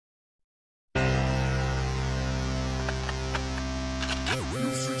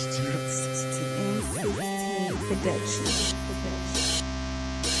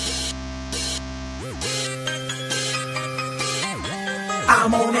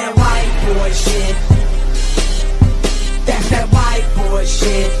I'm on that white boy shit. That's that white boy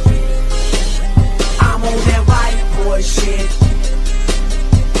shit. I'm on that white boy shit.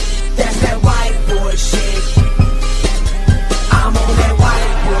 That's that white boy shit. I'm on that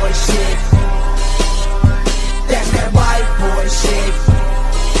white boy shit. That's that white boy shit.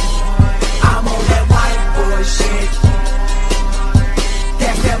 I'm on that white boy shit.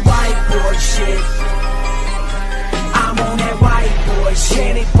 That's that white boy shit. I'm on that white boy shit.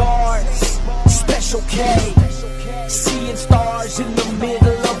 Shanty bars, special K. Seeing stars in the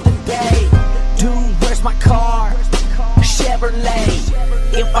middle of the day. Dude, where's my car? Chevrolet.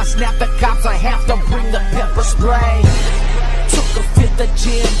 If I snap the cops, I have to bring the pepper spray. Took a fifth of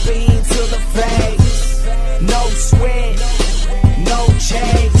Jim Beam to the face. No sweat, no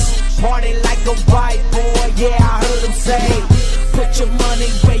chase. Party like a white boy, yeah, I heard him say. Put your money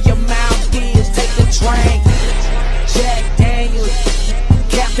where your mouth is, take the train. Jack Daniels,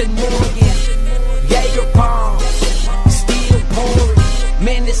 Captain Morgan, Jaeger bombs, still pouring.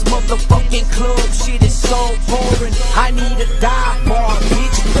 Man, this motherfucking club shit is so boring. I need a dive bar,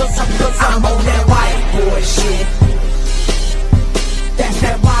 bitch, cause I'm on that white boy shit. That's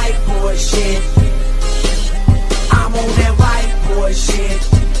that white boy shit. I'm on that white boy shit.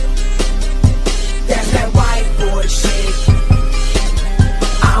 That's that white boy shit.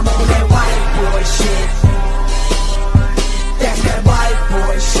 I'm on that white boy shit. That's that white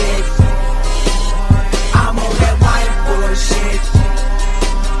boy shit. I'm on that white boy shit.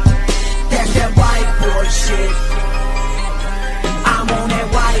 That's that white boy shit. I'm on that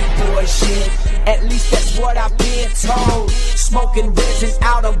white boy shit. At least that's what I've been told. Smoking resin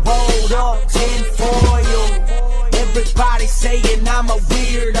out of rolled up tin foil. Everybody saying I'm a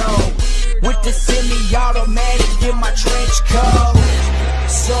weirdo with the semi-automatic in my trench coat.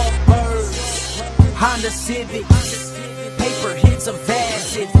 Suburbs, Honda Civics, paper hits of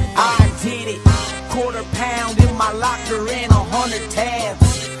acid. I did it. Quarter pound in my locker and 100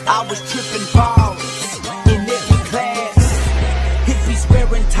 tabs. I was tripping balls in every class. Hippies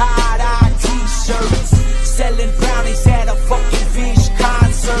wearing tie-dye t-shirts, selling brownies at a fucking fish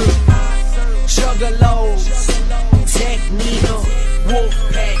concert. Juggalos, Technina,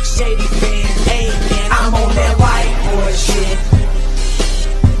 Wolfpack, Shady Band, A-Man. I'm on that white boy shit.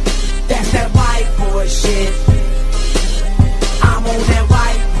 That's that white boy shit. I'm on that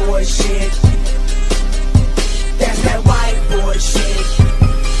white boy shit. That's that white boy shit.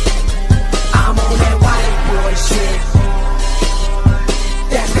 I'm on that white boy shit.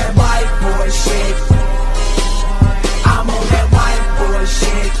 That's that white boy shit. I'm on that white boy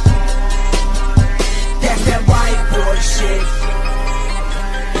shit. That's that white boy shit.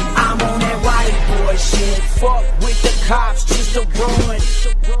 I'm on that white boy shit. Fuck with the cops just to run.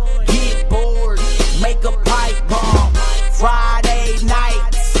 Get bored, make a pipe bomb. Friday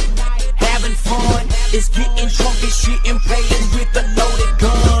nights, having fun. It's getting drunk and shit and playing with a loaded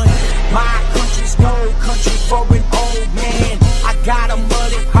gun. My country's no country for an old man. I got a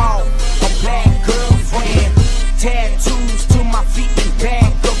muddy hog, a black girlfriend, tattoos to my feet and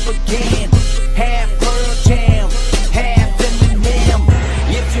back up again. Half Pearl Jam, half Eminem.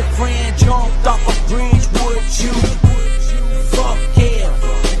 If your friend jumped off a bridge, would you? Fuck yeah,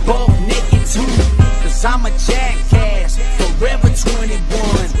 both naked too. Cause I'm a jackass, forever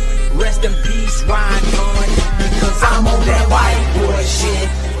 21. Rest in peace, Ryan Gunn. Because I'm on that white boy shit.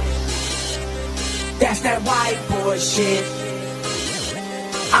 That's that white boy shit.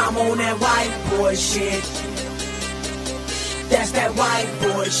 I'm on that white boy shit. That's that white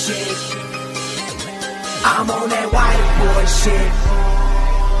boy shit. I'm on that white boy shit.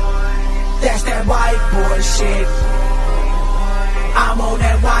 That's that white boy shit. I'm on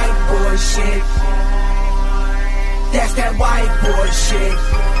that white boy shit. That's that white boy shit.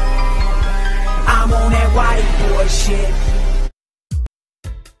 I'm on that white boy shit.